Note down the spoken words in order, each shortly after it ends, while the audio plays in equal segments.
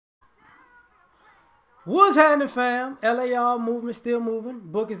What's happening, fam? L.A.R. movement still moving.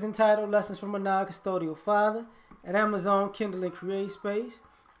 Book is entitled Lessons from a Non-Custodial Father at Amazon, Kindle, and Create Space.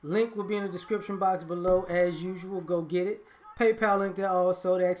 Link will be in the description box below as usual. Go get it. PayPal link there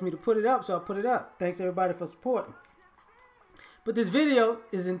also. They asked me to put it up, so I put it up. Thanks everybody for supporting. But this video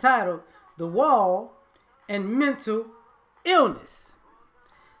is entitled The Wall and Mental Illness.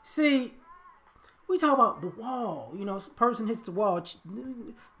 See, we talk about the wall. You know, a person hits the wall.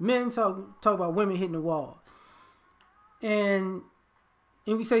 Men talk about women hitting the wall. And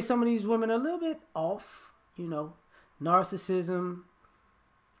we say some of these women are a little bit off. You know, narcissism,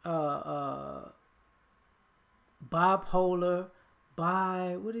 bipolar,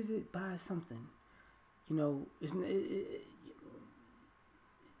 what is it? Bi something. You know,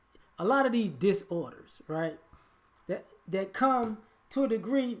 a lot of these disorders, right? That come to a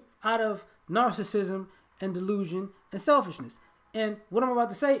degree out of narcissism and delusion and selfishness. And what I'm about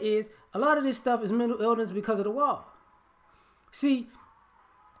to say is a lot of this stuff is mental illness because of the wall. See,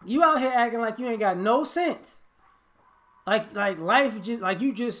 you out here acting like you ain't got no sense. Like life just like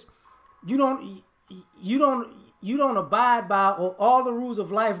you don't abide by, or all the rules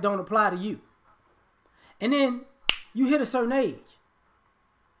of life don't apply to you. And then you hit a certain age.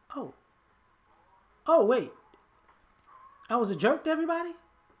 Oh wait. I was a jerk to everybody?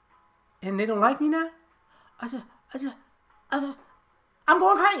 And they don't like me now? I'm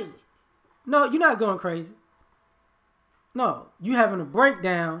going crazy. No, you're not going crazy. No, you having a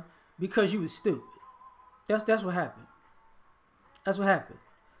breakdown because you was stupid. That's what happened. That's what happened.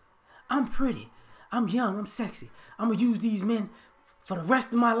 I'm pretty. I'm young. I'm sexy. I'm going to use these men for the rest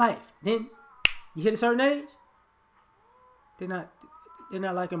of my life. Then you hit a certain age, they're not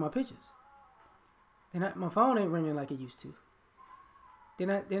liking my pictures. My phone ain't ringing like it used to. They're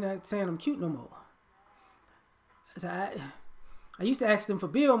not saying I'm cute no more. So I used to ask them for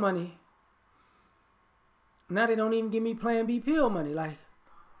bill money. Now they don't even give me Plan B pill money. Like,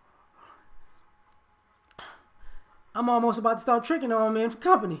 I'm almost about to start tricking on men for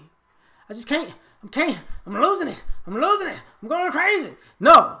company. I just can't. I'm losing it. I'm going crazy.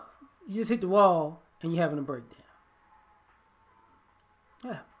 No, you just hit the wall and you're having a breakdown.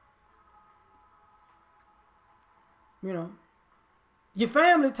 Yeah. You know, your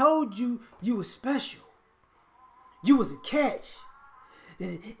family told you you were special. You was a catch.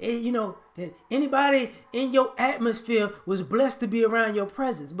 That anybody in your atmosphere was blessed to be around your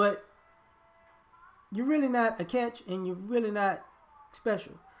presence. But you're really not a catch, and you're really not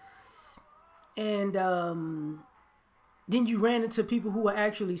special. And then you ran into people who were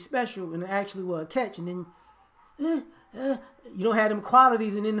actually special and actually were a catch, and then you don't have them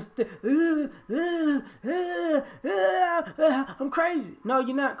qualities, and then I'm crazy. No,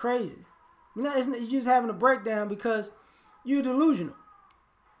 you're not crazy. You're just having a breakdown because you're delusional.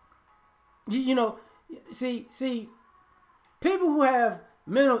 You know, see, people who have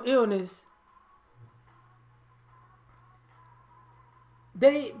mental illness,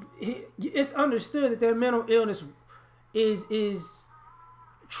 it's understood that their mental illness is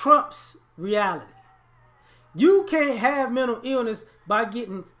trumps reality. You can't have mental illness by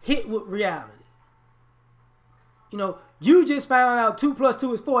getting hit with reality. You know, you just found out 2 +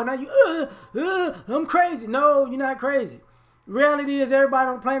 2 is 4. Now you, I'm crazy. No, you're not crazy. Reality is everybody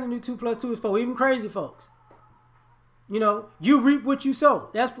on the planet knew 2 + 2 is 4. Even crazy folks. You know, you reap what you sow.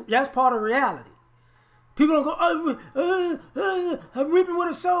 That's part of reality. People don't go, I'm reaping what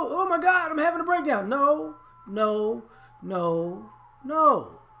I sow. Oh my God, I'm having a breakdown. No.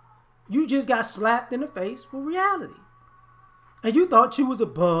 You just got slapped in the face with reality. And you thought you was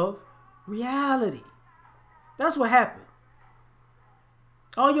above reality. That's what happened.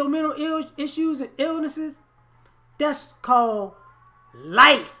 All your mental issues and illnesses, that's called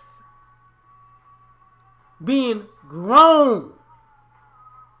life. Being grown.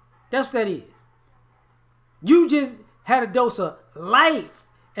 That's what that is. You just had a dose of life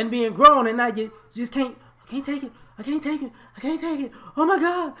and being grown, and now you just can't take it. I can't take it. Oh my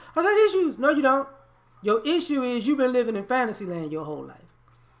God, I got issues. No, you don't. Your issue is you've been living in fantasy land your whole life.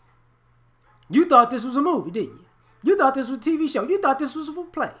 You thought this was a movie, didn't you? You thought this was a TV show. You thought this was a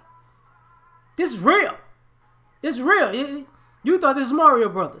play. This is real. It's real. You thought this was Mario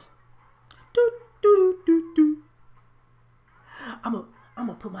Brothers. I'm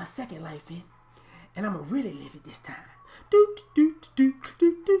gonna put my second life in, and I'm gonna really live it this time.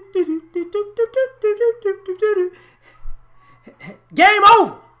 Game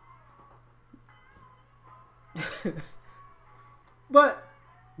over. But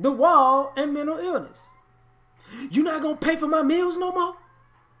the wall and mental illness. You're not gonna pay for my meals no more?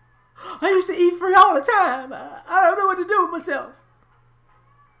 I used to eat free all the time. I don't know what to do with myself.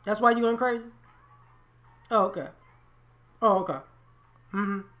 That's why you going crazy? Oh, okay. Oh, okay.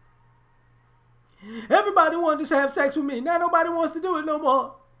 Everybody wanted to have sex with me. Now nobody wants to do it no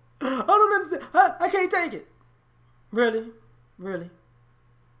more. I don't understand. I can't take it. Really? Really?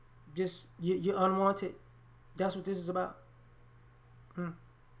 Just, you're unwanted? That's what this is about?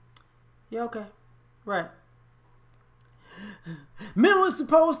 Yeah, okay. Right. Men was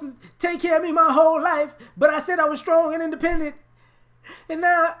supposed to take care of me my whole life, but I said I was strong and independent. And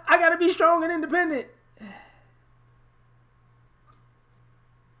now I gotta be strong and independent.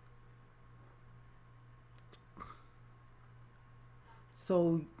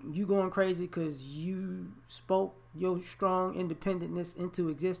 So you going crazy because you spoke your strong independentness into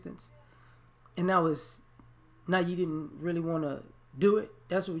existence, and now you didn't really want to do it.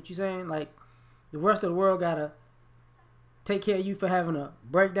 That's what you're saying. Like the rest of the world gotta take care of you for having a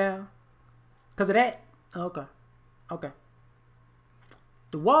breakdown because of that. Okay, okay.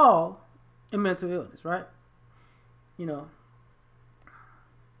 The wall and mental illness, right? You know,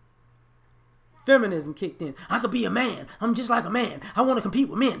 feminism kicked in. I could be a man. I'm just like a man. I want to compete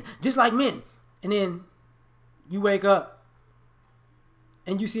with men, just like men. And then you wake up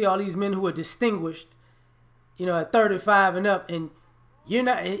and you see all these men who are distinguished, you know, at 35 and up, and you're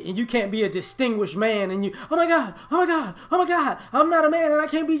not, and you can't be a distinguished man. And you, oh my God, oh my God, oh my God, I'm not a man and I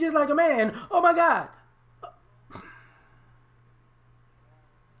can't be just like a man. Oh my God.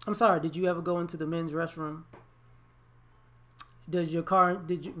 I'm sorry. Did you ever go into the men's restroom? Was your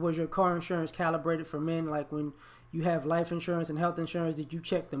car insurance calibrated for men? Like when you have life insurance and health insurance, did you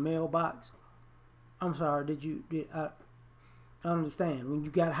check the mailbox? I'm sorry. I don't understand.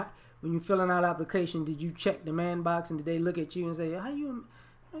 When you filling out application, did you check the man box and did they look at you and say, how you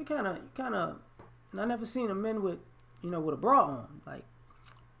kind of? I never seen a man with, with a bra on, like,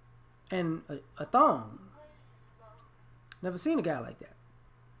 and a thong. Never seen a guy like that.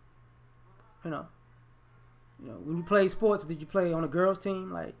 When you play sports, did you play on a girls'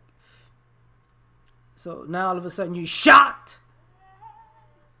 team? Like, so now all of a sudden you're shocked.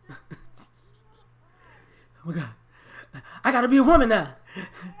 Oh my God, I gotta be a woman now.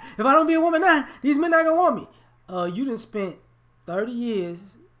 If I don't be a woman now, these men not gonna want me. You done spent 30 years.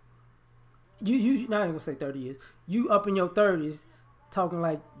 You not even gonna say 30 years. You up in your 30s talking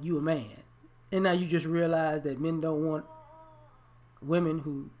like you a man, and now you just realize that men don't want women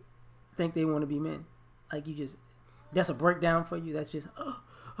who think they want to be men. Like that's a breakdown for you. That's just, oh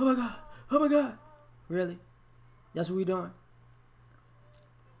my God, oh my God. Really? That's what we doing?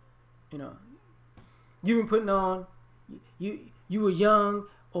 You've been putting on, you were young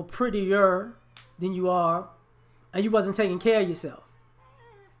or prettier than you are, and you wasn't taking care of yourself.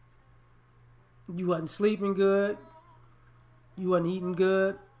 You wasn't sleeping good. You wasn't eating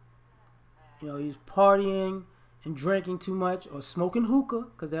good. You was partying and drinking too much or smoking hookah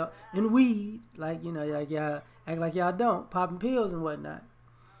and weed, like y'all act like y'all don't, popping pills and whatnot.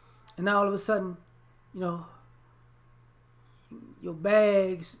 And now all of a sudden, your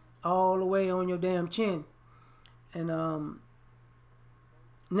bag's all the way on your damn chin, and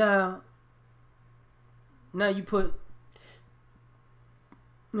now you put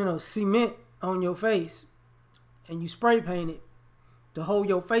cement on your face and you spray paint it to hold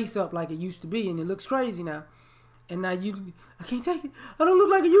your face up like it used to be, and it looks crazy now. And now I can't take it. I don't look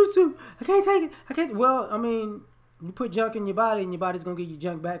like I used to. I can't take it. I can't. Well, I mean, you put junk in your body and your body's going to get you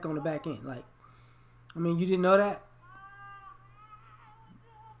junk back on the back end. Like, I mean, you didn't know that?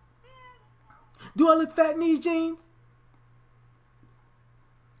 Do I look fat in these jeans?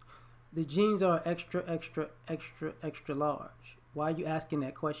 The jeans are extra, extra, extra, extra large. Why are you asking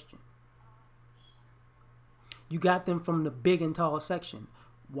that question? You got them from the big and tall section.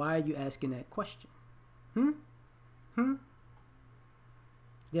 Why are you asking that question?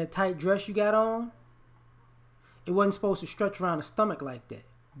 That tight dress you got on, it wasn't supposed to stretch around the stomach like that.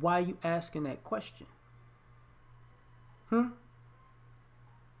 Why are you asking that question? You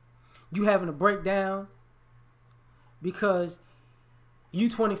having a breakdown because you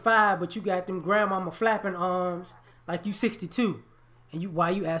 25, but you got them grandmama flapping arms like you 62, and why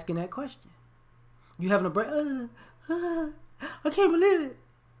are you asking that question? You having a break? I can't believe it.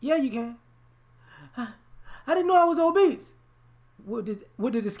 Yeah, you can. I didn't know I was obese. What did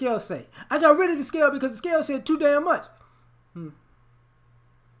the scale say? I got rid of the scale because the scale said too damn much.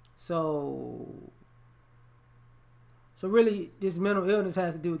 So really, this mental illness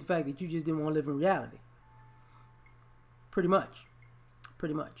has to do with the fact that you just didn't want to live in reality. Pretty much.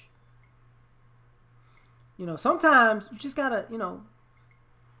 Sometimes you just gotta,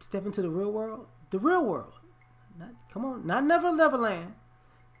 step into the real world. The real world. Not Neverland.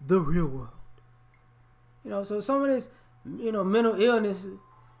 The real world. So some of this, mental illness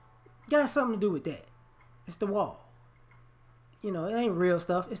got something to do with that. It's the wall. You know, it ain't real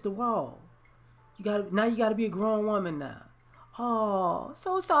stuff. It's the wall. You gotta be a grown woman now. Oh,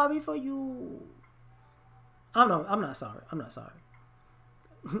 so sorry for you. I'm not sorry.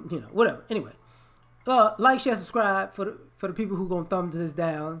 You know, whatever. Anyway, like, share, subscribe for the people who gonna thumb this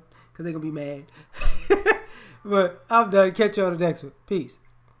down because they gonna be mad. But I'm done. Catch you on the next one. Peace.